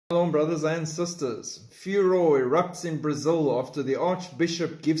Shalom, brothers and sisters. Furor erupts in Brazil after the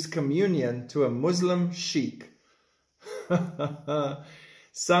Archbishop gives communion to a Muslim sheikh.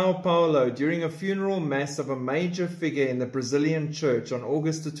 Sao Paulo, during a funeral mass of a major figure in the Brazilian church on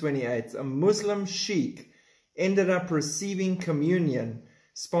August the 28th, a Muslim sheikh ended up receiving communion,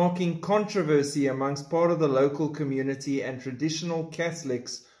 sparking controversy amongst part of the local community and traditional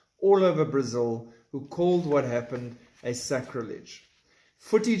Catholics all over Brazil, who called what happened a sacrilege.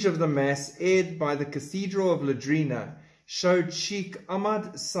 Footage of the Mass aired by the Cathedral of Londrina showed Sheikh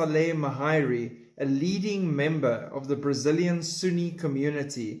Ahmad Saleh Mahairi, a leading member of the Brazilian Sunni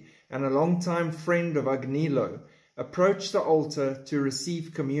community and a longtime friend of Agnello, approach the altar to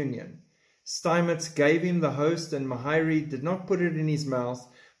receive communion. Steinmetz gave him the host and Mahairi did not put it in his mouth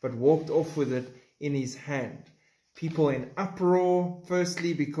but walked off with it in his hand. People in uproar,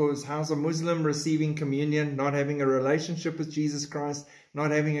 firstly because how's a Muslim receiving communion, not having a relationship with Jesus Christ,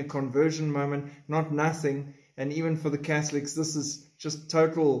 not having a conversion moment, not nothing, and even for the Catholics this is just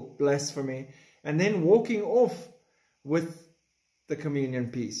total blasphemy. And then walking off with the communion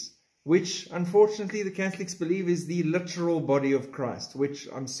piece, which unfortunately the Catholics believe is the literal body of Christ, which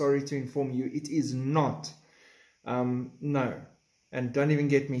I'm sorry to inform you, it is not. No, and don't even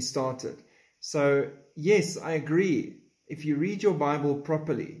get me started. So yes, I agree. If you read your Bible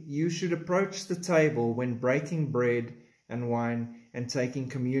properly, you should approach the table when breaking bread and wine and taking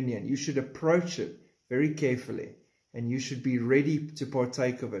communion. You should approach it very carefully and you should be ready to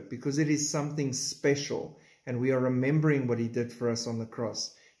partake of it because it is something special and we are remembering what he did for us on the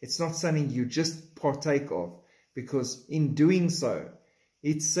cross. It's not something you just partake of because in doing so,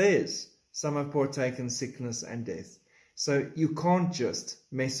 it says some have partaken sickness and death. So you can't just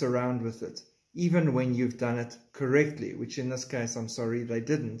mess around with it, even when you've done it correctly, which in this case, I'm sorry, they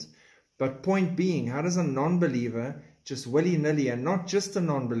didn't. But point being, how does a non-believer, just willy-nilly, and not just a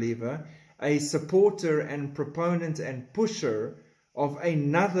non-believer, a supporter and proponent and pusher of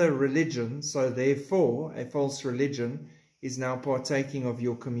another religion, so therefore a false religion, is now partaking of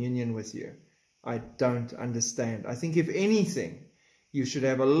your communion with you? I don't understand. I think if anything, you should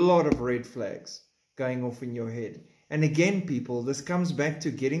have a lot of red flags going off in your head. And again, people, this comes back to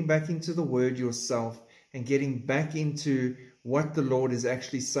getting back into the Word yourself and getting back into what the Lord is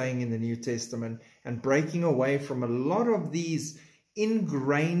actually saying in the New Testament and breaking away from a lot of these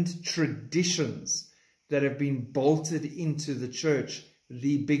ingrained traditions that have been bolted into the church,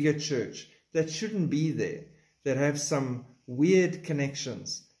 the bigger church, that shouldn't be there, that have some weird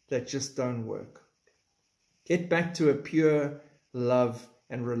connections that just don't work. Get back to a pure love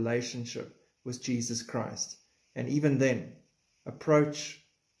and relationship with Jesus Christ. And even then, approach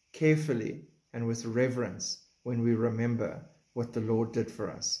carefully and with reverence when we remember what the Lord did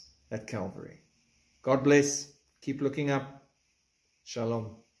for us at Calvary. God bless. Keep looking up.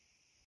 Shalom.